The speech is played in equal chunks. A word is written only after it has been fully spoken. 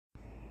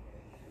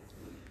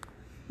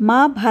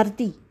माँ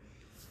Bharti,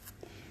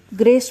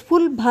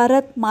 graceful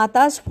Bharat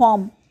Mata's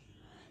form,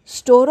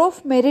 store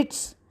of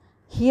merits,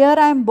 here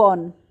I am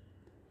born.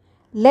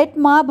 Let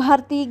Maa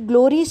Bharati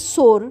glory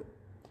soar,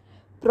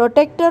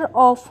 protector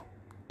of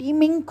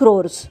teeming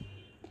crores.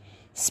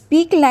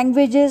 Speak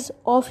languages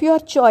of your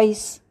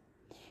choice,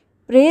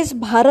 praise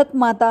Bharat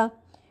Mata,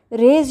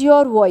 raise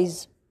your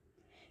voice.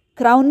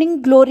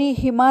 Crowning glory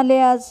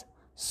Himalayas,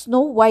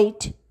 snow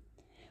white,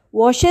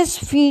 washes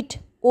feet,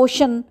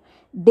 ocean,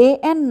 day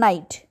and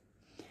night.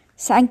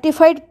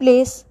 Sanctified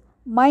place,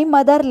 my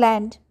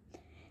motherland,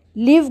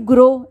 live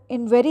grow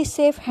in very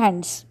safe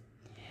hands.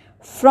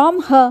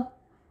 From her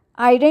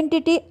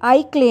identity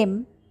I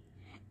claim,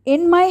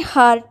 in my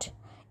heart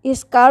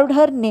is carved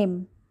her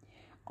name.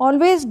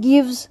 Always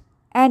gives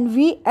and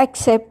we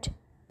accept.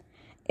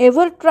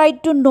 Ever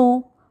tried to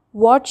know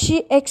what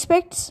she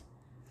expects?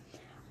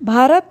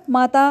 Bharat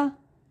Mata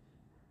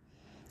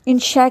in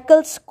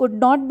shackles could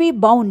not be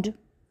bound.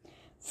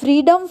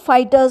 Freedom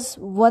fighters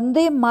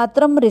Vande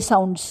Matram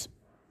resounds.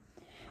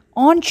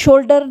 On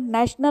shoulder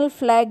national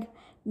flag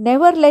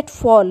never let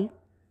fall.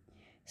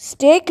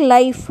 Stake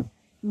life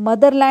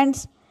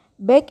motherland's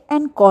beck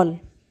and call.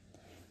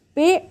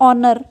 Pay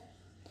honor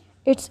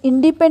its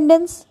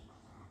independence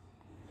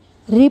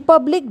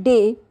Republic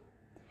Day.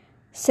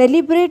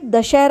 Celebrate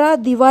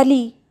Dashera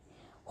Diwali,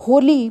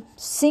 Holi,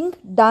 sing,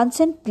 dance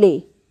and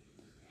play.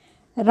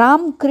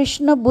 Ram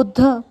Krishna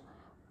Buddha,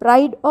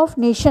 pride of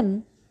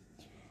nation,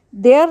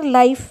 their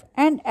life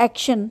and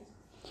action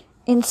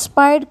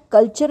inspired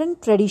culture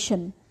and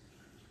tradition.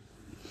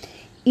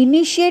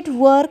 Initiate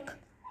work,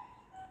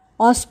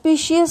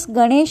 auspicious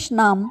Ganesh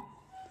Nam,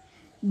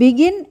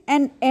 begin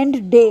and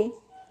end day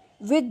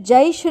with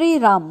Jai Shri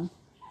Ram.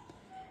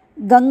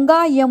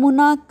 Ganga,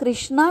 Yamuna,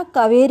 Krishna,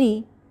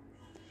 Kaveri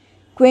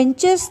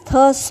quenches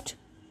thirst,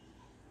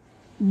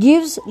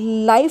 gives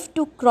life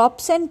to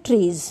crops and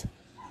trees.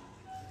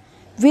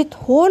 With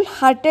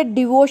wholehearted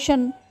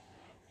devotion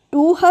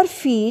to her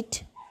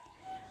feet,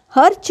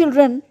 her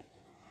children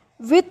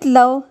with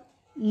love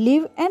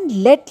live and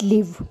let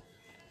live.